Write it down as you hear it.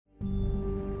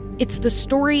It's the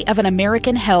story of an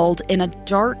American held in a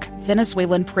dark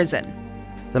Venezuelan prison.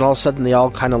 Then all of a sudden they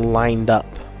all kind of lined up.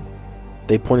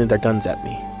 They pointed their guns at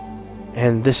me.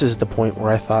 And this is the point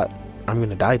where I thought, I'm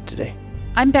going to die today.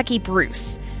 I'm Becky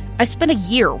Bruce. I spent a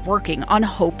year working on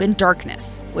Hope in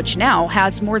Darkness, which now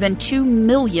has more than 2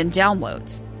 million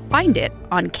downloads. Find it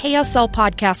on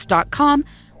kslpodcast.com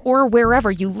or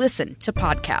wherever you listen to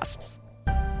podcasts.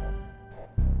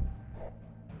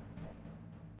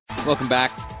 Welcome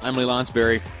back. I'm Lee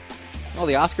Lonsberry. Oh,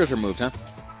 the Oscars are moved, huh?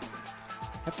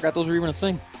 I forgot those were even a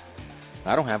thing.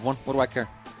 I don't have one. What do I care?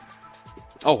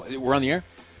 Oh, we're on the air?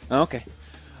 Oh, okay.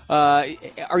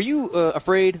 Are you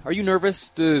afraid? Are you nervous?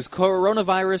 Does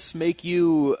coronavirus make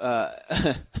you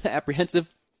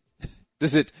apprehensive?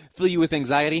 Does it fill you with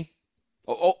anxiety?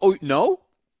 Oh, no?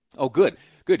 Oh, good.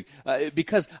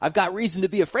 Because I've got reason to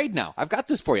be afraid now. I've got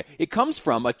this for you. It comes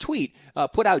from a tweet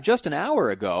put out just an hour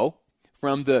ago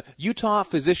from the Utah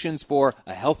Physicians for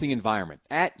a Healthy Environment,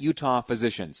 at Utah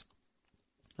Physicians.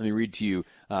 Let me read to you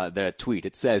the tweet.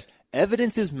 It says,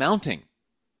 evidence is mounting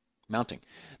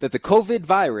that the COVID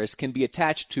virus can be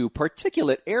attached to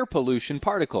particulate air pollution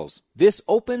particles. This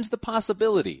opens the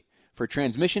possibility for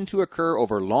transmission to occur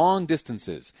over long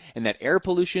distances, and that air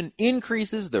pollution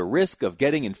increases the risk of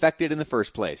getting infected in the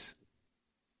first place.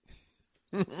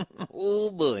 Oh,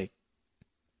 boy.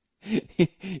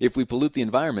 If we pollute the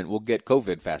environment, we'll get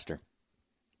COVID faster.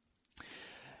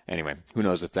 Anyway, who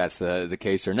knows if that's the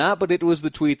case or not, but it was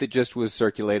the tweet that just was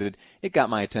circulated. It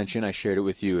got my attention. I shared it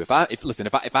with you. If I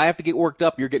have to get worked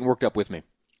up, you're getting worked up with me.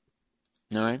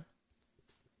 All right?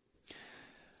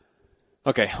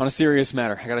 Okay, on a serious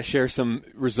matter, I got to share some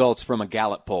results from a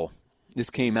Gallup poll.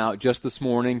 This came out just this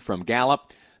morning from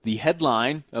Gallup. The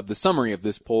headline of the summary of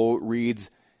this poll reads,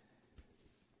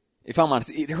 if I'm honest,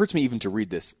 it hurts me even to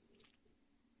read this.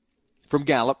 From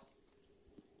Gallup,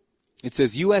 it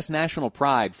says, U.S. national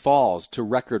pride falls to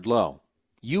record low.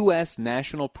 U.S.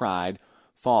 national pride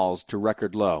falls to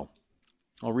record low.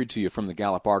 I'll read to you from the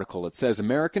Gallup article. It says,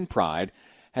 American pride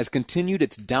has continued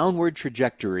its downward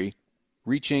trajectory,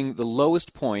 reaching the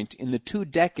lowest point in the 2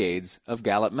 decades of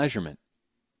Gallup measurement.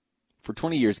 For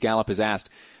 20 years, Gallup has asked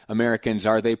Americans,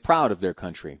 are they proud of their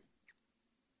country?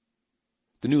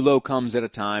 The new low comes at a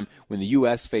time when the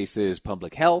U.S. faces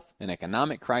public health and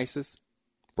economic crisis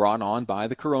brought on by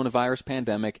the coronavirus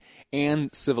pandemic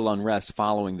and civil unrest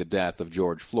following the death of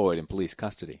George Floyd in police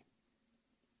custody.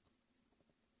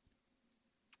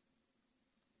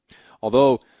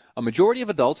 Although a majority of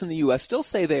adults in the U.S. still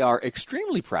say they are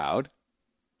extremely proud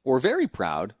or very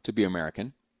proud to be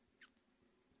American,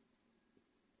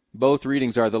 both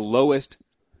readings are the lowest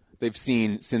they've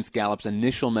seen since Gallup's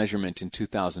initial measurement in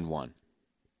 2001.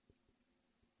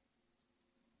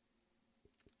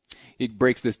 It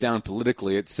breaks this down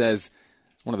politically. It says,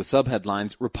 one of the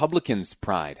subheadlines, Republicans'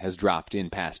 pride has dropped in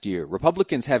past year.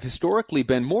 Republicans have historically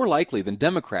been more likely than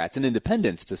Democrats and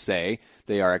independents to say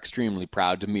they are extremely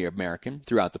proud to be American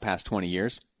throughout the past 20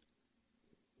 years.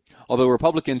 Although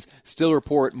Republicans still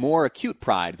report more acute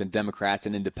pride than Democrats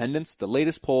and independents, the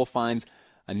latest poll finds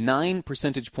a 9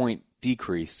 percentage point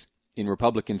decrease in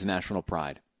Republicans' national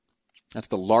pride. That's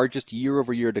the largest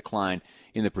year-over-year decline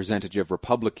in the percentage of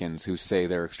Republicans who say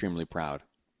they're extremely proud.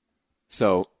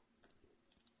 So,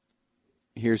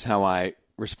 here's how I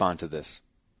respond to this.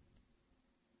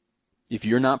 If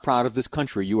you're not proud of this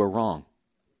country, you are wrong.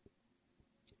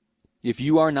 If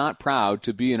you are not proud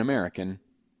to be an American,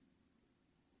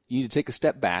 you need to take a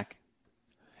step back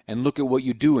and look at what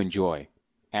you do enjoy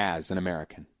as an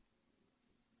American.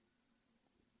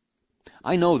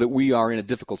 I know that we are in a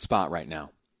difficult spot right now.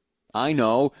 I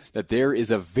know that there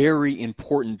is a very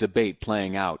important debate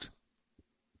playing out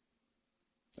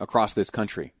across this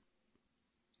country.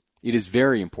 It is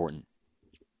very important.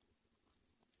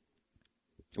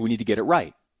 We need to get it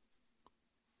right.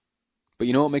 But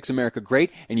you know what makes America great?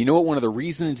 And you know what one of the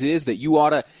reasons is that you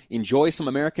ought to enjoy some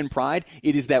American pride?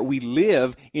 It is that we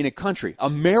live in a country.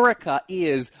 America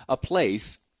is a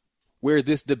place where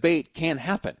this debate can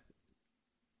happen.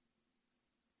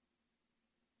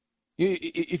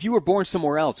 If you were born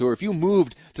somewhere else, or if you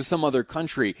moved to some other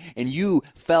country and you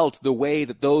felt the way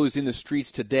that those in the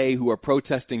streets today who are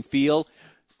protesting feel,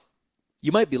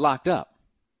 you might be locked up.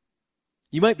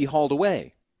 You might be hauled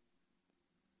away.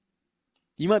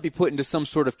 You might be put into some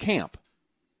sort of camp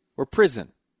or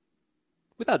prison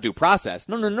without due process.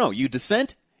 No. You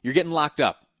dissent, you're getting locked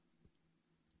up.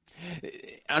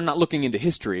 I'm not looking into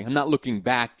history. I'm not looking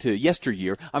back to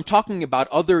yesteryear. I'm talking about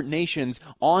other nations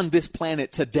on this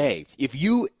planet today. If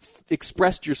you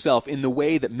expressed yourself in the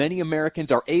way that many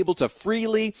Americans are able to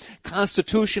freely,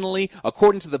 constitutionally,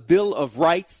 according to the Bill of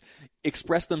Rights,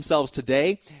 express themselves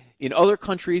today, In other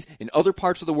countries, in other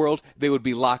parts of the world, they would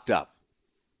be locked up.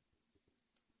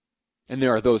 And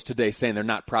there are those today saying they're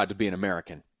not proud to be an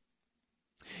American.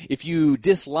 If you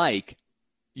dislike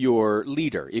your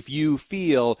leader, if you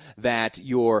feel that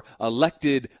your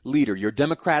elected leader, your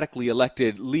democratically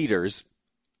elected leaders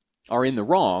are in the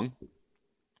wrong,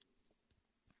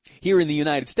 here in the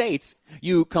United States,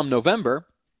 you come November,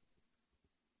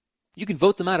 you can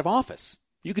vote them out of office.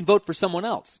 You can vote for someone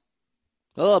else.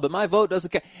 Oh, but my vote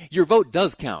doesn't count. Your vote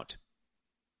does count.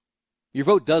 Your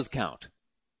vote does count.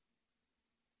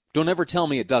 Don't ever tell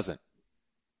me it doesn't.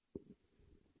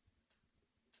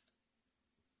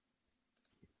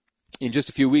 In just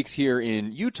a few weeks here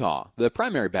in Utah, the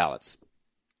primary ballots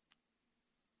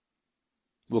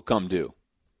will come due.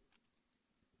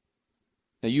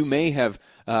 Now, you may have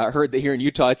heard that here in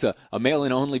Utah it's a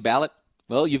mail-in only ballot.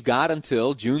 Well, you've got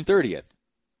until June 30th.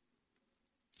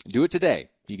 Do it today.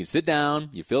 You can sit down,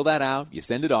 you fill that out, you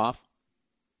send it off,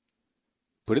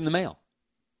 put it in the mail.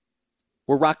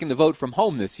 We're rocking the vote from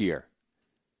home this year,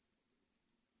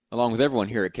 along with everyone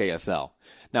here at KSL.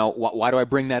 Now, why do I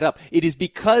bring that up? It is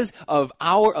because of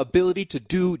our ability to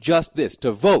do just this,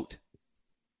 to vote,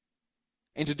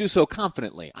 and to do so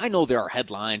confidently. I know there are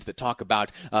headlines that talk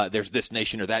about there's this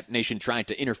nation or that nation trying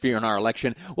to interfere in our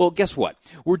election. Well, guess what?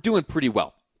 We're doing pretty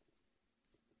well.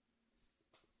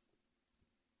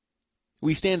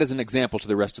 We stand as an example to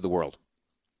the rest of the world.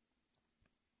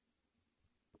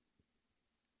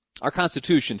 Our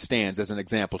Constitution stands as an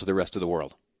example to the rest of the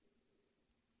world.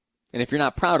 And if you're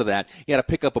not proud of that, you got to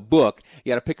pick up a book. You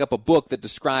got to pick up a book that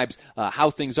describes how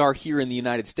things are here in the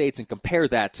United States and compare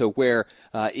that to where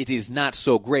it is not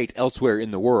so great elsewhere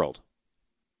in the world.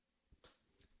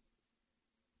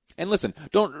 And listen, I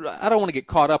don't want to get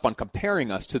caught up on comparing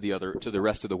us to the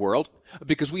rest of the world,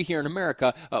 because we here in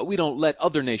America, we don't let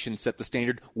other nations set the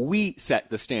standard. We set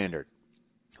the standard.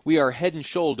 We are head and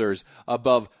shoulders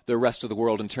above the rest of the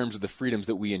world in terms of the freedoms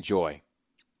that we enjoy.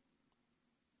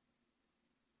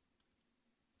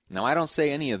 Now, I don't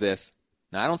say any of this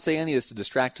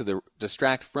to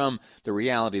distract from the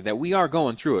reality that we are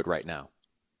going through it right now.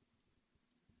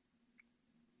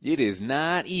 It is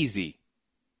not easy.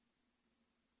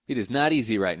 It is not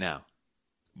easy right now.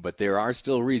 But there are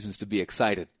still reasons to be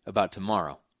excited about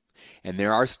tomorrow. And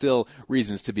there are still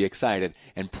reasons to be excited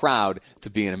and proud to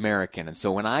be an American. And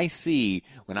so when I see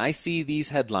these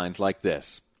headlines like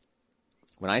this,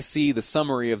 when I see the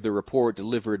summary of the report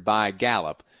delivered by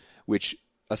Gallup, which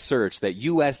asserts that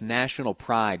U.S. national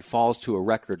pride falls to a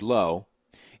record low,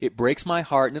 it breaks my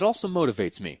heart and it also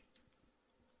motivates me.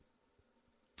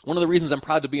 One of the reasons I'm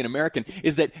proud to be an American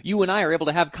is that you and I are able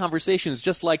to have conversations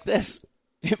just like this.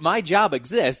 My job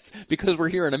exists because we're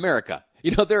here in America. You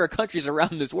know, there are countries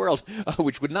around this world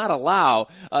which would not allow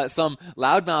some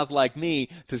loudmouth like me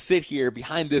to sit here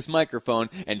behind this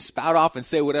microphone and spout off and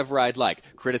say whatever I'd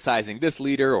like, criticizing this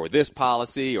leader or this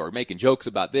policy or making jokes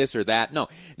about this or that. No,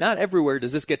 not everywhere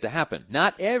does this get to happen.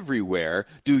 Not everywhere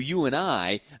do you and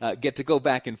I get to go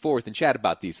back and forth and chat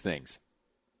about these things.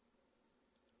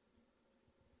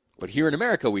 But here in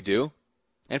America we do.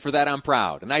 And for that, I'm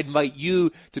proud. And I invite you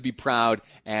to be proud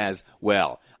as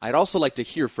well. I'd also like to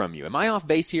hear from you. Am I off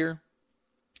base here?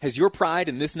 Has your pride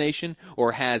in this nation,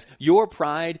 or has your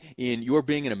pride in your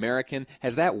being an American,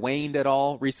 has that waned at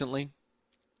all recently?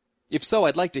 If so,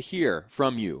 I'd like to hear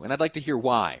from you, and I'd like to hear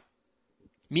why.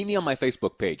 Meet me on my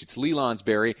Facebook page. It's Lee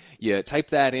Lonsberry. You type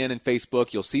that in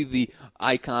Facebook. You'll see the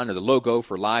icon or the logo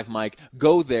for Live Mic.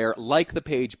 Go there. Like the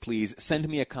page, please. Send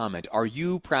me a comment. Are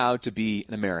you proud to be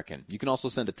an American? You can also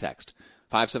send a text.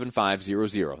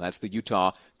 57500. That's the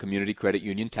Utah Community Credit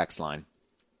Union text line.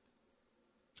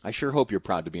 I sure hope you're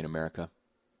proud to be in America.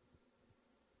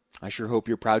 I sure hope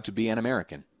you're proud to be an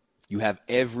American. You have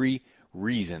every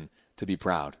reason to be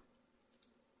proud.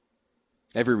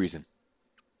 Every reason.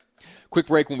 Quick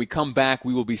break. When we come back,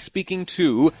 we will be speaking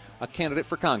to a candidate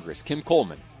for Congress, Kim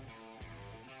Coleman.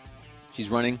 She's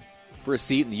running for a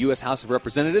seat in the U.S. House of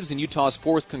Representatives in Utah's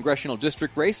 4th Congressional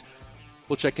District race.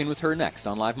 We'll check in with her next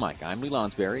on Live Mic. I'm Lee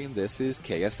Lonsberry, and this is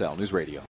KSL News Radio.